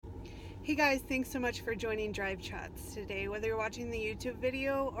Hey guys, thanks so much for joining Drive Chats today. Whether you're watching the YouTube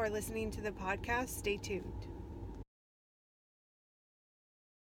video or listening to the podcast, stay tuned.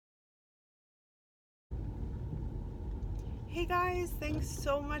 Hey guys, thanks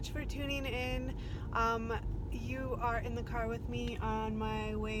so much for tuning in. You are in the car with me on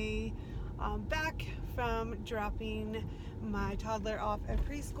my way back from dropping my toddler off at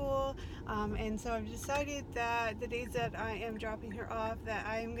preschool, and so I've decided that the days that I am dropping her off, that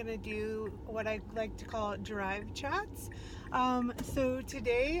I am going to do what I like to call drive chats. So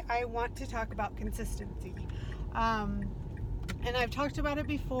today I want to talk about consistency. And I've talked about it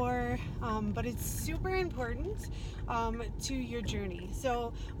before, but it's super important to your journey.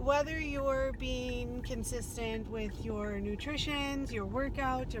 So whether you're being consistent with your nutrition, your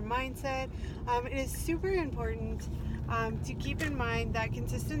workout, your mindset, it is super important to keep in mind that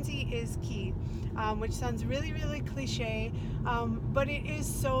consistency is key, which sounds really, really cliche, but it is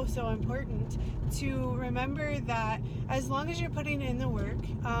so important to remember that as long as you're putting in the work,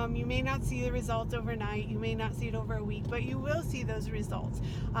 you may not see the results overnight, you may not see it over a week, but you will see those results,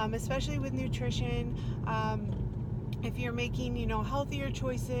 especially with nutrition. If you're making, healthier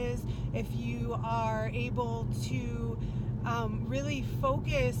choices, if you are able to really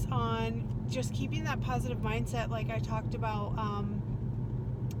focus on just keeping that positive mindset, like I talked about,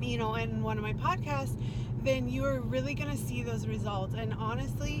 in one of my podcasts, then you're really going to see those results. And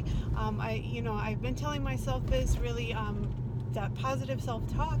honestly, I've been telling myself this really, that positive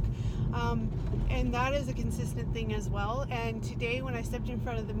self-talk, and that is a consistent thing as well. And today when I stepped in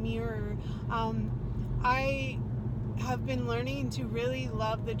front of the mirror, I have been learning to really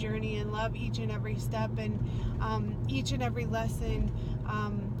love the journey and love each and every step and each and every lesson.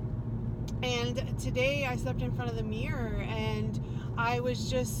 And today I stepped in front of the mirror and I was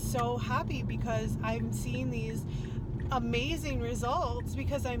just so happy because I'm seeing these amazing results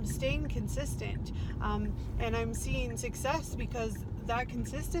because I'm staying consistent, and I'm seeing success because that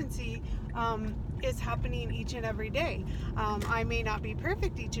consistency is happening each and every day. I may not be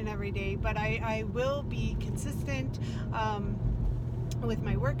perfect each and every day, but I will be consistent with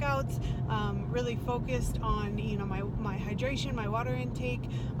my workouts, really focused on my hydration, my water intake,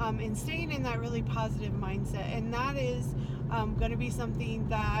 and staying in that really positive mindset. And that is going to be something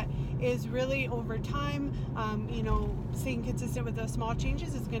that is really over time, staying consistent with those small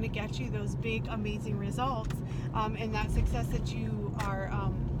changes is going to get you those big amazing results, and that success that you are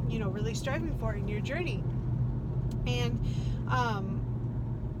really striving for in your journey. And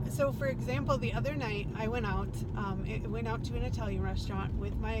so for example, the other night I went out to an Italian restaurant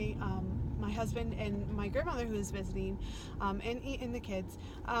with my husband and my grandmother who was visiting, and the kids,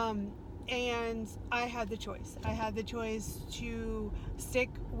 and I had the choice. I had the choice to stick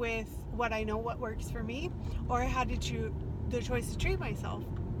with what I know what works for me, or I had to the choice to treat myself.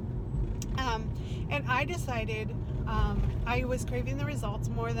 And I decided I was craving the results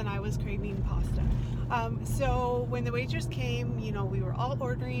more than I was craving pasta. So when the waitress came, we were all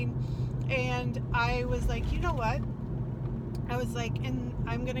ordering, and I was like, you know what? I was like, and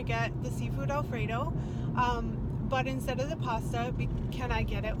I'm gonna get the seafood Alfredo, but instead of the pasta, can I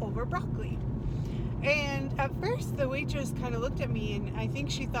get it over broccoli? And at first the waitress kind of looked at me, and I think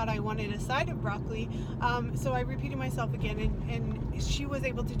she thought I wanted a side of broccoli, so I repeated myself again, and she was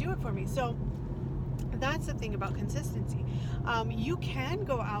able to do it for me. So that's the thing about consistency. You can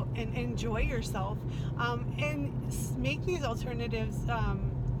go out and enjoy yourself, and make these alternatives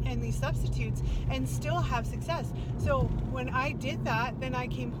and these substitutes and still have success. So when I did that, then I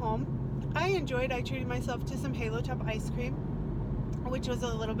came home, I treated myself to some Halo Top ice cream, which was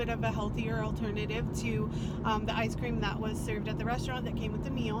a little bit of a healthier alternative to the ice cream that was served at the restaurant that came with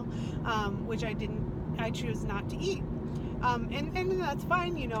the meal, which I chose not to eat. And that's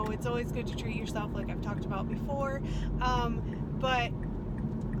fine, it's always good to treat yourself, like I've talked about before. But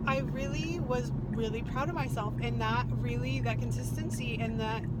I really was really proud of myself, and that consistency and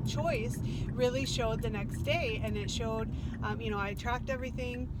that choice really showed the next day, and it showed, I tracked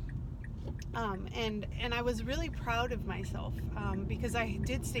everything. And I was really proud of myself, because I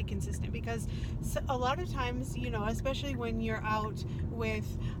did stay consistent, because a lot of times, especially when you're out with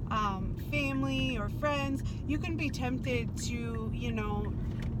family or friends, you can be tempted to,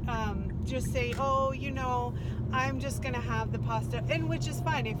 just say, oh, I'm just gonna have the pasta, and which is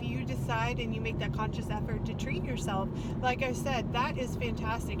fine. If you decide and you make that conscious effort to treat yourself, like I said, that is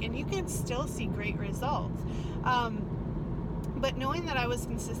fantastic, and you can still see great results. But knowing that I was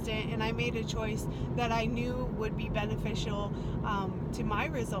consistent and I made a choice that I knew would be beneficial to my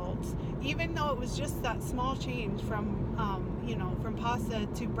results, even though it was just that small change from pasta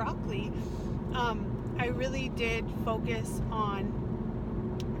to broccoli, I really did focus on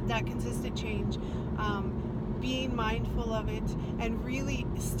that consistent change, being mindful of it, and really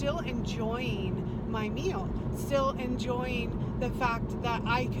still enjoying my meal, still enjoying the fact that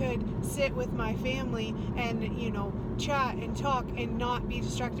I could sit with my family and, chat and talk and not be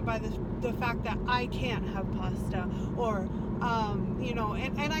distracted by the fact that I can't have pasta, or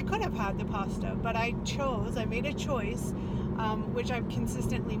and I could have had the pasta, but I made a choice, which I've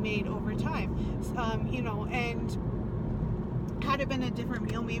consistently made over time, and had it been a different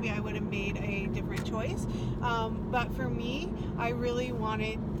meal, maybe I would have made a different choice. But for me,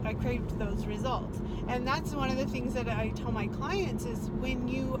 I craved those results. And that's one of the things that I tell my clients is, when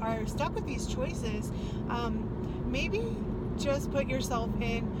you are stuck with these choices, maybe just put yourself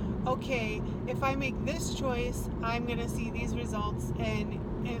in, okay, if I make this choice, I'm going to see these results. And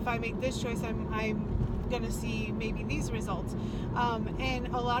if I make this choice, I'm going to see maybe these results. And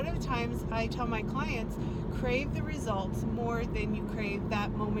a lot of times I tell my clients, crave the results more than you crave that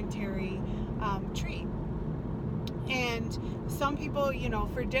momentary treat. And some people,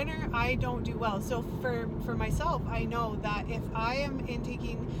 for dinner, I don't do well. So for myself, I know that if I am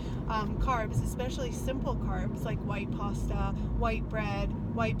intaking carbs, especially simple carbs like white pasta, white bread,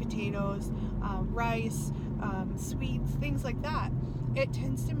 white potatoes, rice, sweets, things like that, it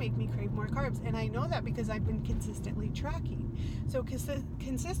tends to make me crave more carbs. And I know that because I've been consistently tracking. So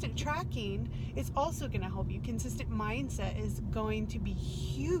consistent tracking is also going to help you. Consistent mindset is going to be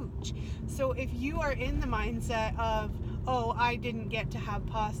huge. So if you are in the mindset of, oh, I didn't get to have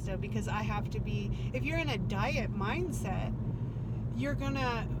pasta because I have to be, if you're in a diet mindset, you're going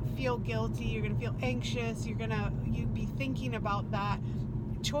to feel guilty, you're going to feel anxious, you'd be thinking about that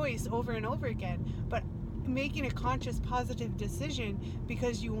choice over and over again. But making a conscious positive decision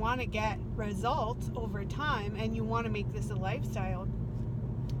because you want to get results over time and you want to make this a lifestyle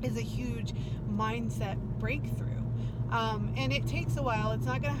is a huge mindset breakthrough. And it takes a while. It's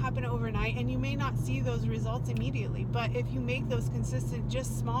not going to happen overnight, and you may not see those results immediately. But if you make those consistent,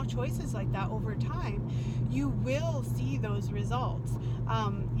 just small choices like that over time, you will see those results.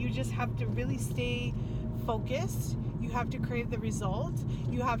 You just have to really stay focused. You have to crave the results.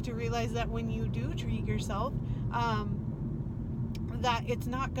 You have to realize that when you do treat yourself, that it's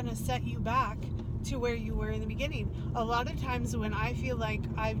not going to set you back to where you were in the beginning. A lot of times when I feel like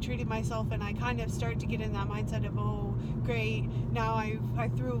I've treated myself and I kind of start to get in that mindset of, oh, great, now I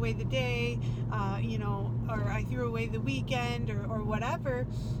threw away the day, or I threw away the weekend or whatever,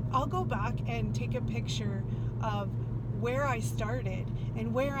 I'll go back and take a picture of where I started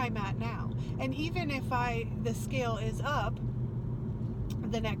and where I'm at now. And even if the scale is up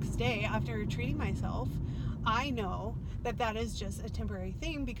the next day after treating myself, I know that is just a temporary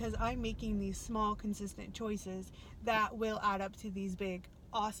thing because I'm making these small, consistent choices that will add up to these big,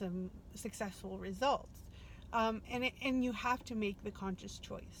 awesome, successful results. And you have to make the conscious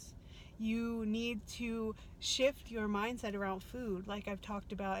choice. You need to shift your mindset around food, like I've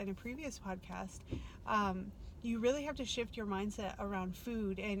talked about in a previous podcast. You really have to shift your mindset around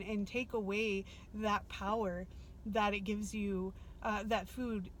food and take away that power that it gives you, that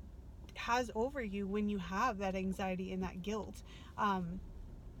food has over you when you have that anxiety and that guilt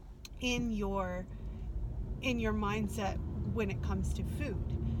in your mindset when it comes to food.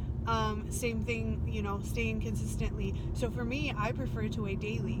 Same thing, staying consistently. So for me, I prefer to weigh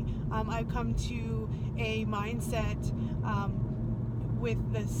daily. I've come to a mindset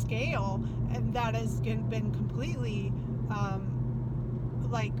with the scale, and that has been completely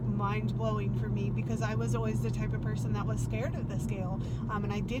mind-blowing for me, because I was always the type of person that was scared of the scale,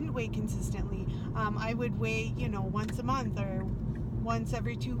 and I didn't weigh consistently. I would weigh once a month or once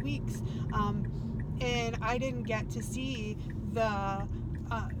every 2 weeks, and I didn't get to see the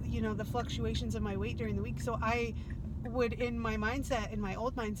fluctuations of my weight during the week. So I would, in my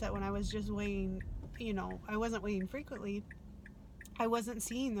old mindset, when I was just weighing, I wasn't weighing frequently, I wasn't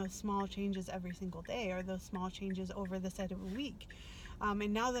seeing those small changes every single day, or those small changes over the set of a week.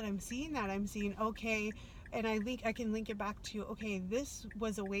 And now that I'm seeing that, I'm seeing, okay, and I can link it back to, okay, this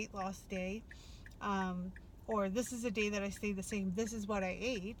was a weight loss day, or this is a day that I stayed the same. This is what I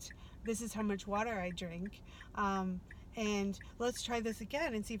ate. This is how much water I drank. And let's try this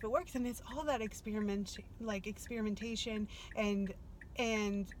again and see if it works. And it's all that experimentation and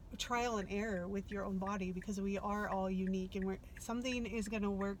trial and error with your own body, because we are all unique, and something is going to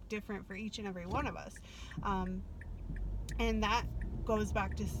work different for each and every one of us. And that goes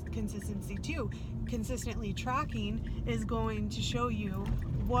back to consistency too. Consistently tracking is going to show you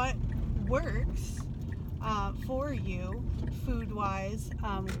what works for you, food-wise,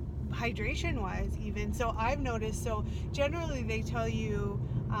 hydration-wise even. So I've noticed, generally they tell you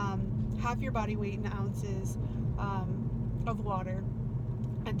half your body weight in ounces of water.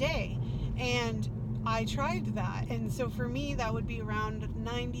 a day. And I tried that. And so for me, that would be around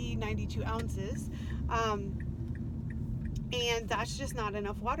 90, 92 ounces. Um, and that's just not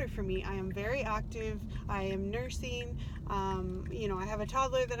enough water for me. I am very active. I am nursing. I have a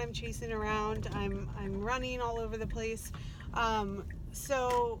toddler that I'm chasing around. I'm running all over the place.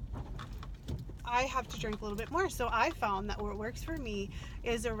 So I have to drink a little bit more. So I found that what works for me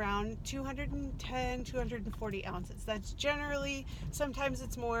is around 210, 240 ounces. That's generally, sometimes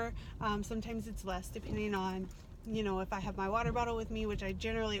it's more, sometimes it's less, depending on, if I have my water bottle with me, which I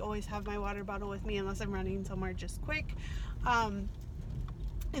generally always have my water bottle with me unless I'm running somewhere just quick.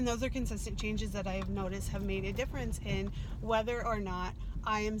 And those are consistent changes that I have noticed have made a difference in whether or not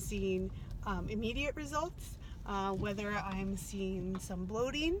I am seeing immediate results, whether I'm seeing some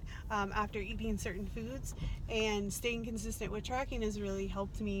bloating after eating certain foods. And staying consistent with tracking has really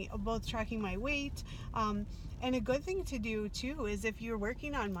helped me, both tracking my weight. And a good thing to do too is, if you're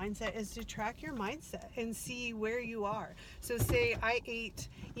working on mindset, is to track your mindset and see where you are. So say I ate,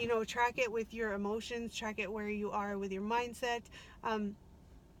 track it with your emotions, track it where you are with your mindset. And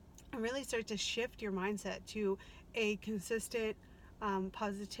really start to shift your mindset to a consistent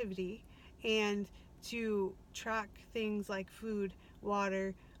positivity, and to track things like food,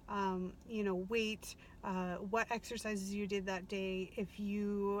 water, weight, what exercises you did that day, if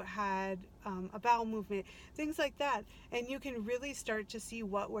you had a bowel movement, things like that. And you can really start to see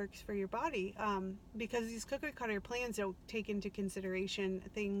what works for your body, because these cookie cutter plans don't take into consideration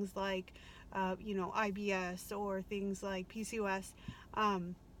things like, IBS or things like PCOS.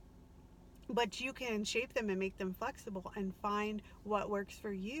 But you can shape them and make them flexible and find what works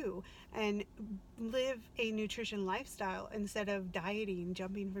for you, and live a nutrition lifestyle instead of dieting,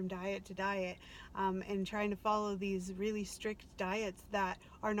 jumping from diet to diet, and trying to follow these really strict diets that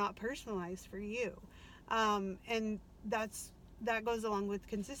are not personalized for you. And that goes along with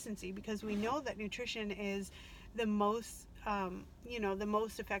consistency, because we know that nutrition is the most the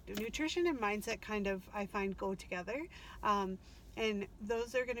most effective. Nutrition and mindset kind of, I find, go together. And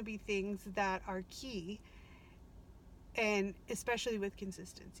those are going to be things that are key, and especially with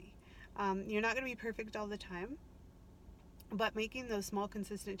consistency. You're not going to be perfect all the time, but making those small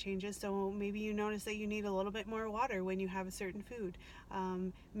consistent changes. So maybe you notice that you need a little bit more water when you have a certain food.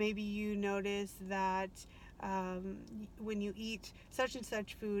 Maybe you notice that when you eat such and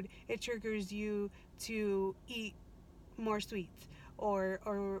such food, it triggers you to eat more sweets, or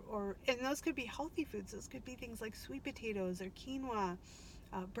and those could be healthy foods. Those could be things like sweet potatoes or quinoa,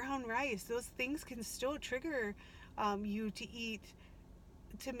 brown rice. Those things can still trigger you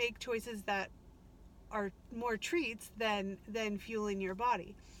to make choices that are more treats than fueling your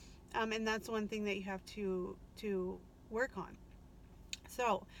body. And that's one thing that you have to work on.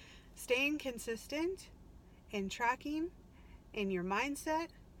 So staying consistent in tracking, in your mindset,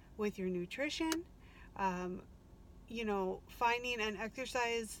 with your nutrition, um, finding an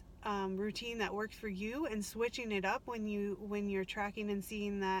exercise routine that works for you, and switching it up when you're tracking, and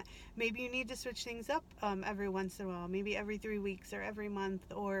seeing that maybe you need to switch things up every once in a while, maybe every 3 weeks or every month,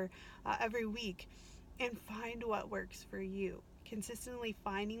 or every week, and find what works for you. Consistently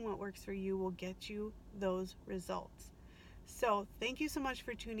finding what works for you will get you those results. So thank you so much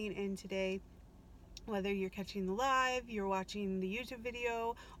for tuning in today. Whether you're catching the live, you're watching the YouTube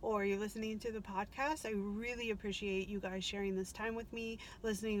video, or you're listening to the podcast, I really appreciate you guys sharing this time with me,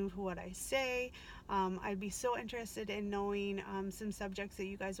 listening to what I say. I'd be so interested in knowing some subjects that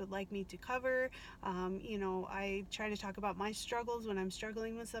you guys would like me to cover. I try to talk about my struggles when I'm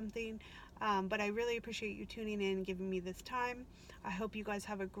struggling with something, but I really appreciate you tuning in and giving me this time. I hope you guys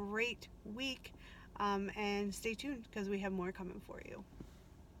have a great week, and stay tuned, because we have more coming for you.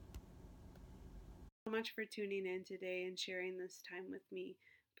 So much for tuning in today and sharing this time with me.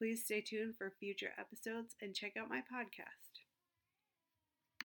 Please stay tuned for future episodes and check out my podcast.